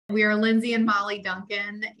We are Lindsey and Molly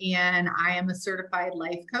Duncan, and I am a certified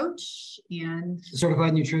life coach and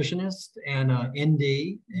certified nutritionist and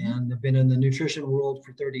ND, and have been in the nutrition world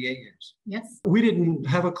for 38 years. Yes. We didn't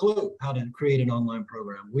have a clue how to create an online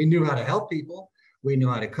program. We knew how to help people. We knew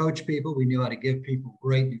how to coach people. We knew how to give people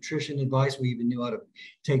great nutrition advice. We even knew how to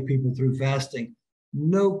take people through fasting.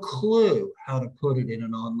 No clue how to put it in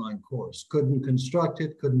an online course. Couldn't construct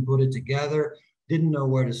it, couldn't put it together. Didn't know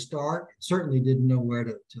where to start, certainly didn't know where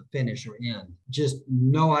to finish or end. Just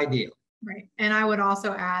no idea. Right. And I would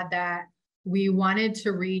also add that we wanted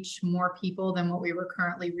to reach more people than what we were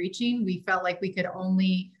currently reaching. We felt like we could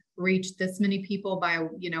only reach this many people by,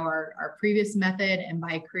 our previous method, and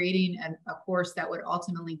by creating a course that would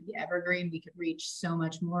ultimately be evergreen, we could reach so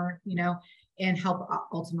much more, and help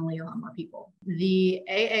ultimately a lot more people. The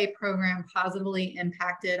AA program positively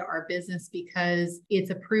impacted our business because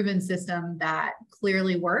it's a proven system that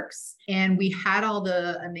clearly works. And we had all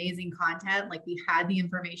the amazing content, like we had the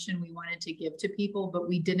information we wanted to give to people, but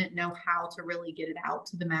we didn't know how to really get it out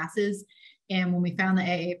to the masses. And when we found the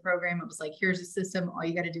AA program, it was like, here's a system. All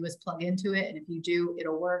you got to do is plug into it. And if you do,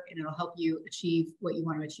 it'll work and it'll help you achieve what you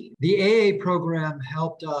want to achieve. The AA program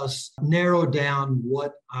helped us narrow down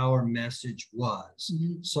what our message was.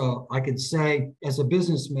 Mm-hmm. So I could say, as a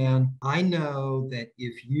businessman, I know that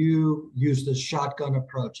if you use the shotgun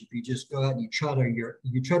approach, if you just go out and you try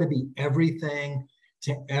to be everything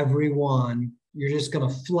to everyone, you're just going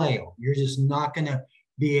to flail. You're just not going to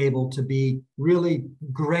be able to be really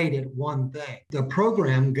great at one thing. The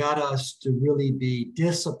program got us to really be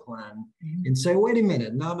disciplined and say, wait a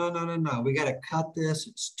minute, no. We got to cut this.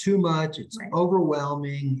 It's too much. It's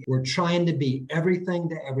overwhelming. We're trying to be everything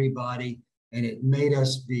to everybody. And it made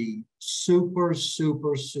us be super,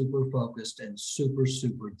 super, super focused and super,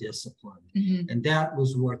 super disciplined. Mm-hmm. And that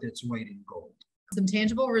was worth its weight in gold. Some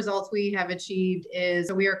tangible results we have achieved is,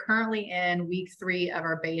 so we are currently in week 3 of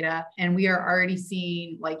our beta, and we are already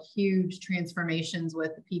seeing like huge transformations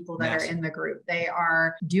with the people that are in the group. They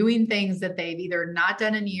are doing things that they've either not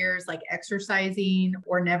done in years, like exercising,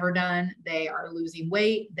 or never done. They are losing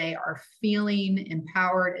weight. They are feeling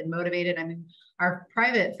empowered and motivated. I mean, our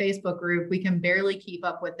private Facebook group, we can barely keep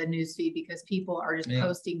up with the newsfeed because people are just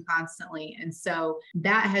posting constantly. And so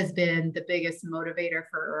that has been the biggest motivator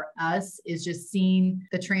for us, is just seeing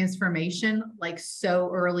the transformation like so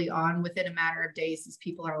early on, within a matter of days, as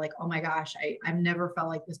people are like, oh my gosh, I've never felt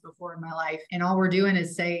like this before in my life. And all we're doing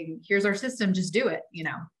is saying, here's our system, just do it,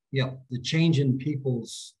 Yeah, the change in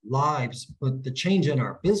people's lives, but the change in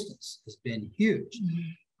our business has been huge. Mm-hmm.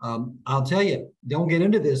 I'll tell you, don't get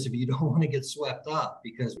into this if you don't want to get swept up,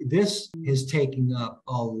 because this is taking up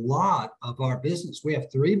a lot of our business. We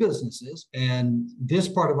have 3 businesses, and this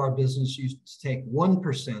part of our business used to take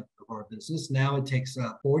 1% of our business. Now it takes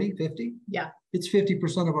 40, 50. Yeah. It's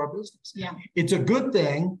 50% of our business. Yeah. It's a good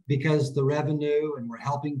thing because the revenue, and we're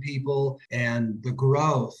helping people, and the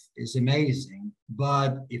growth is amazing.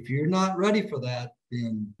 But if you're not ready for that,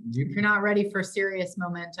 then if you're not ready for serious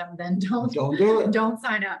momentum, then don't do it. Don't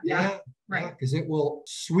sign up. Yeah. Right. Because it will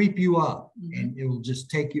sweep you up, and it will just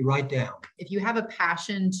take you right down. If you have a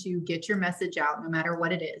passion to get your message out, no matter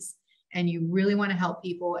what it is, and you really want to help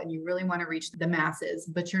people and you really want to reach the masses,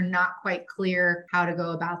 but you're not quite clear how to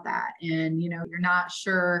go about that, and you're not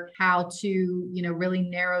sure how to really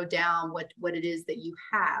narrow down what it is that you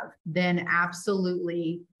have, then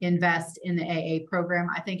absolutely invest in the AA program.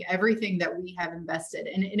 I think everything that we have invested,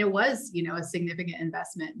 and it was a significant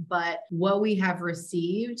investment, but what we have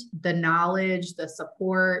received, the knowledge, the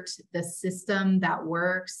support, the system that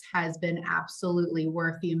works, has been absolutely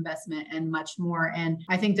worth the investment and much more. And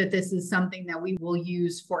I think that this is something that we will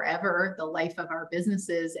use forever, the life of our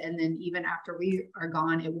businesses. And then even after we are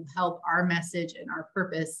gone, it will help our message and our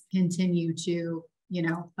purpose continue to,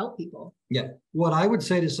 help people. Yeah. What I would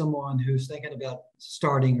say to someone who's thinking about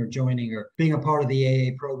starting or joining or being a part of the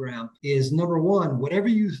AA program is, number one, whatever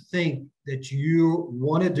you think that you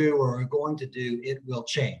want to do or are going to do, it will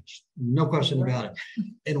change. No question about it.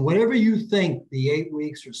 And whatever you think the 8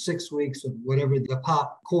 weeks or 6 weeks of whatever the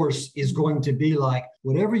POP course is going to be like,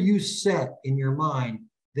 whatever you set in your mind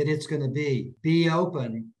that it's going to be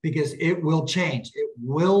open, because it will change. It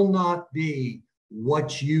will not be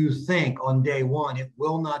what you think on day 1. It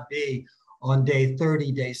will not be on day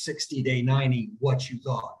 30, day 60, day 90, what you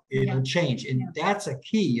thought. It'll change. And that's a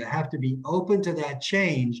key. You have to be open to that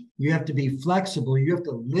change. You have to be flexible. You have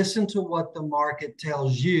to listen to what the market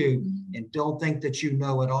tells you and don't think that you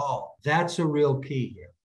know it all. That's a real key here.